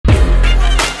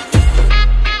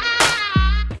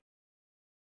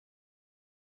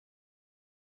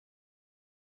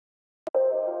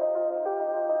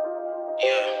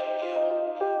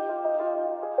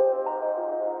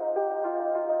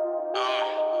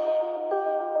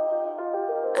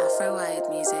Afro-wired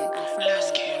music.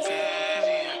 Let's keep it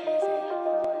heavy.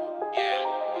 Yeah.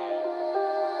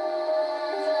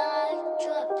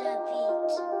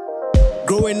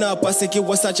 Growing up, I think it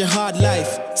was such a hard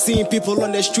life. Seeing people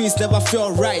on the streets never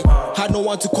felt right. Had no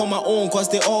one to call my own cause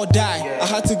they all died. I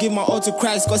had to give my all to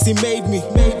Christ cause he made me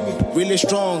really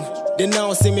strong. They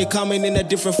now see me coming in a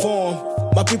different form.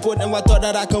 My people never thought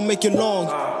that I can make it long.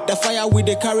 The fire we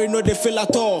they carry, no they feel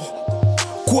at all.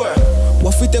 Kwa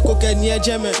wafite koke nye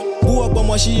jeme buwa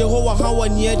bomoshi Yehowa hawa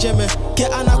nye jeme ke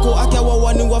anako ake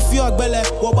wawani wafio agbele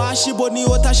wabashibo ni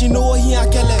otashi no hi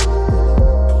akele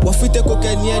wafite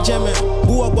koke nye jeme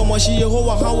buwa bomoshi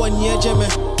Yehowa hawa nye jeme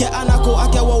ke anako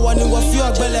ake wawani wafio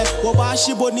agbele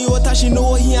wabashibo ni otashi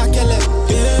no hi akele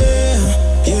yeah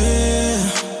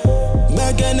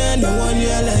begene ni wani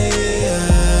ele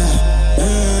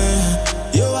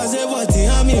yo azeboti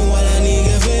hami wala ni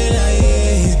gefela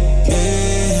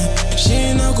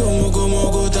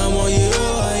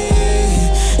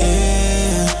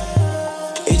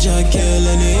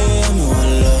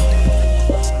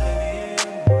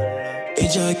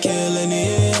Ija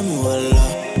keleni ami wala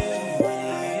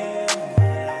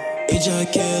Ija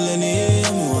keleni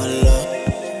ami wala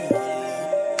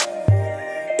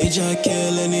Ija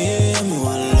keleni ami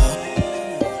wala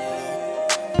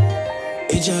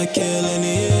Ija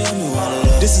keleni ami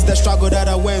wala. This is the struggle that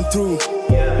I went through.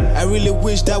 I really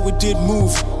wish that we did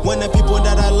move. When the people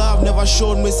that I love never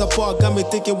showed me support, got me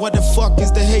thinking what the fuck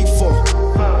is the hate for?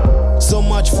 So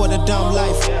much for the damn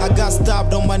life. I got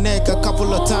stabbed on my neck a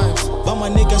couple of times, but my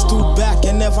niggas stood back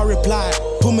and never replied.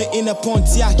 Put me in a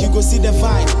Pontiac, you go see the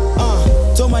vibe.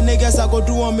 Told my niggas I go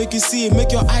do and make you see.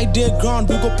 Make your idea ground,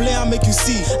 we go play and make you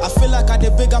see. I feel like I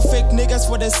the bigger fake niggas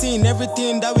for the scene.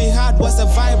 Everything that we had was a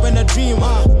vibe and a dream.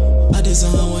 I did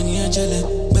some one year jelly.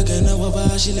 Begana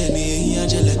waba shile ni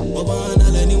yanjele. Waba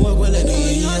nala ni wakwele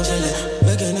ni yanjele.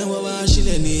 Begana waba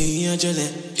shile ni yanjele.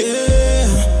 Yeah,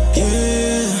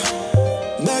 yeah.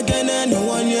 Begana ni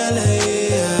wanyele.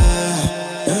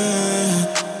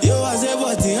 Yo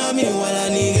azeboti hami wala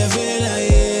ni gefela.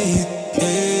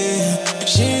 Yeah,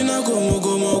 shina kumu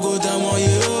tamo yo.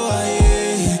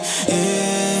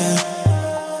 Yeah,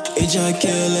 ija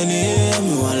kele ni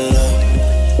ami wala.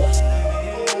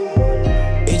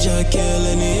 Ija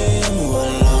keleni ami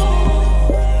wala.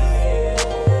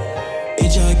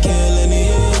 Ija keleni